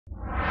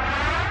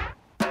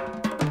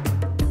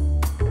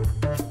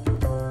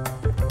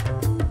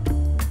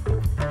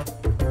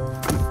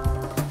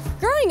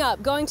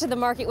up going to the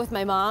market with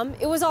my mom,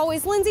 it was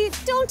always, Lindsay,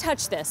 don't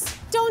touch this.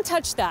 Don't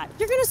touch that.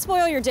 You're gonna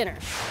spoil your dinner.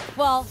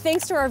 Well,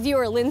 thanks to our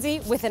viewer, Lindsay,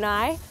 with an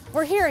I,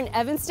 we're here in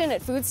Evanston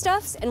at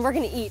Foodstuffs, and we're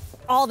gonna eat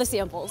all the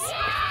samples.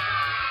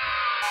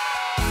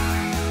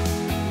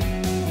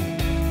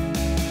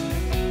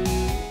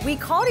 We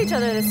called each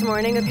other this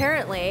morning,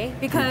 apparently,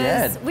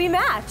 because we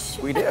match.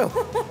 We do.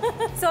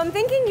 So I'm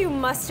thinking you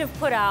must have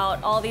put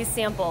out all these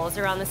samples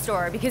around the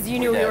store because you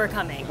knew we were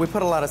coming. We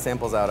put a lot of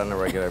samples out on a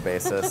regular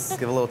basis.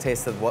 Give a little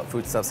taste of what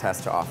Foodstuffs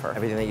has to offer.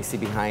 Everything that you see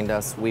behind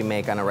us, we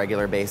make on a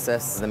regular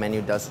basis. The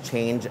menu does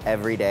change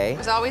every day. It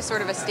was always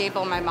sort of a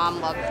staple. My mom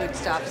loved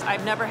Foodstuffs.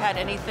 I've never had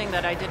anything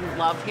that I didn't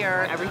love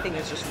here. Everything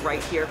is just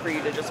right here for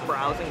you to just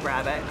browse and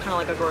grab it. Kind of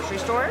like a grocery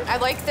store. I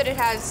like that it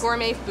has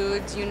gourmet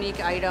foods,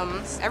 unique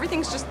items.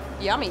 Everything's just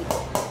yummy.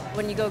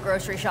 When you go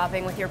grocery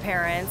shopping with your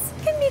parents,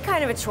 it can be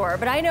kind of a chore,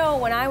 but I know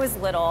when I was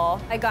little,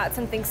 I got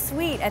something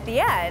sweet at the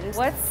end.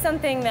 What's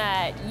something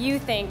that you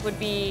think would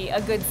be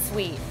a good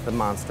sweet? The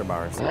Monster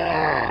Bars.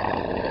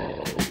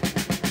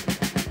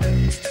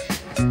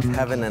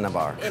 Heaven in a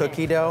bar.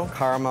 Cookie dough,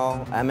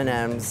 caramel,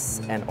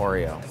 M&Ms, and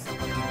Oreos.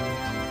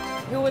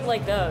 Who would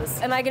like those?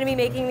 Am I gonna be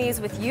making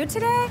these with you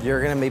today?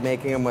 You're gonna be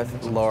making them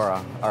with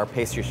Laura, our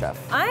pastry chef.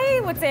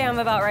 I would say I'm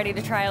about ready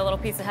to try a little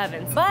piece of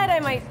heaven, but I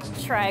might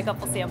try a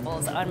couple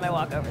samples on my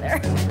walk over there.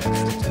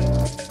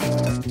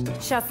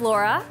 Chef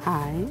Laura.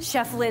 Hi.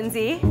 Chef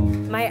Lindsay.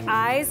 My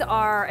eyes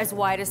are as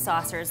wide as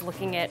saucers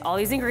looking at all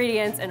these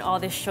ingredients and all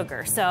this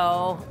sugar,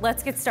 so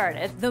let's get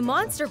started. The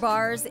Monster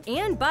Bars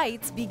and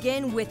Bites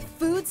begin with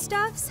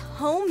Foodstuffs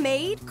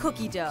homemade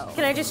cookie dough.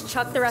 Can I just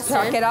chuck the rest in?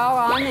 Chuck it all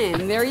on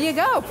in. There you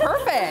go.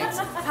 Perfect.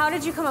 How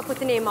did you come up with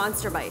the name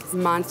Monster Bites?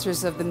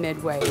 Monsters of the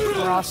Midway.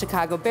 We're all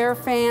Chicago Bear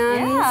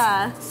fans.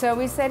 Yeah. So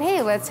we said,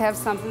 hey, let's have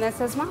something that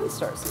says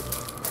monsters.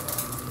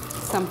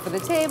 Some for the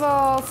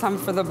table, some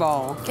for the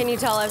bowl. Can you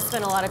tell I've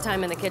spent a lot of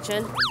time in the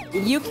kitchen?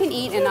 You can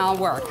eat and I'll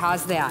work.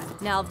 How's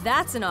that? Now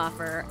that's an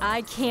offer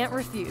I can't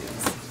refuse.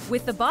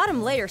 With the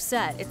bottom layer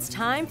set, it's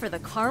time for the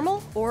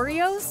caramel,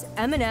 Oreos,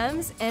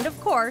 M&Ms, and of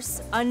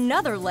course,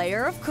 another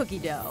layer of cookie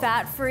dough.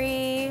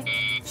 Fat-free,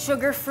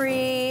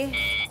 sugar-free,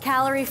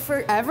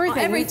 calorie-free.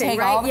 Everything. We take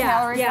right? all the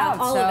calories out.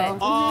 All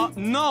of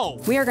it. No.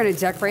 We are going to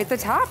decorate the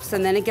tops,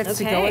 and then it gets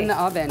to go in the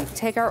oven.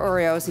 Take our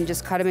Oreos and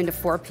just cut them into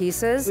 4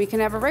 pieces. We can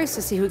have a race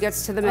to see who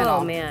gets to the middle.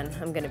 Oh man,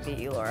 I'm gonna beat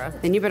you, Laura.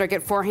 Then you better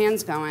get 4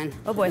 hands going.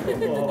 Oh boy.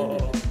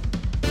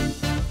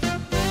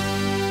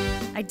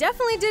 I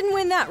definitely didn't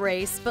win that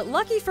race, but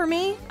lucky for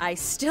me, I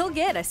still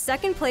get a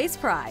second place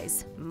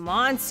prize.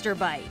 Monster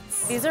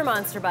Bites. These are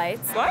Monster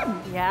Bites. Good.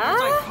 Yeah?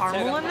 There's like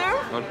caramel in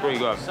there. That's pretty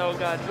good. So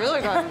good.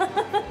 Really good.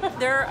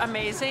 They're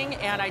amazing,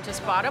 and I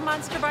just bought a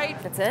Monster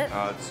Bite. That's it?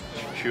 It's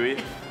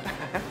chewy.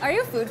 Are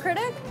you a food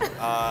critic?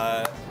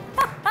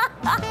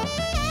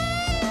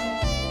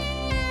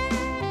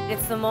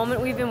 It's the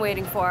moment we've been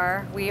waiting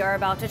for. We are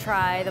about to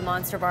try the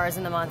Monster Bars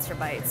and the Monster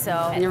Bites,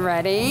 so. You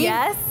ready?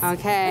 Yes.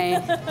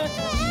 Okay.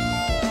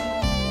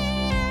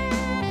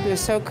 They're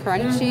so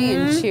crunchy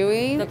and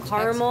chewy. The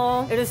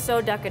caramel, it is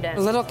so decadent.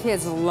 Little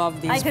kids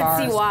love these I bars.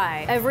 can see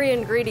why. Every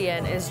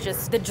ingredient is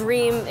just the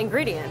dream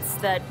ingredients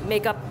that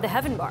make up the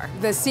Heaven Bar.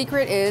 The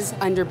secret is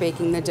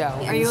underbaking the dough.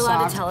 Are you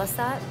allowed to tell us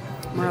that?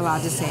 We're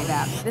allowed to say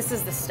that. This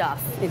is the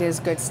stuff. It is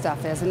good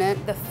stuff, isn't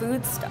it? The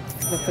food stuff.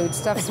 The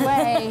Foodstuffs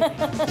way.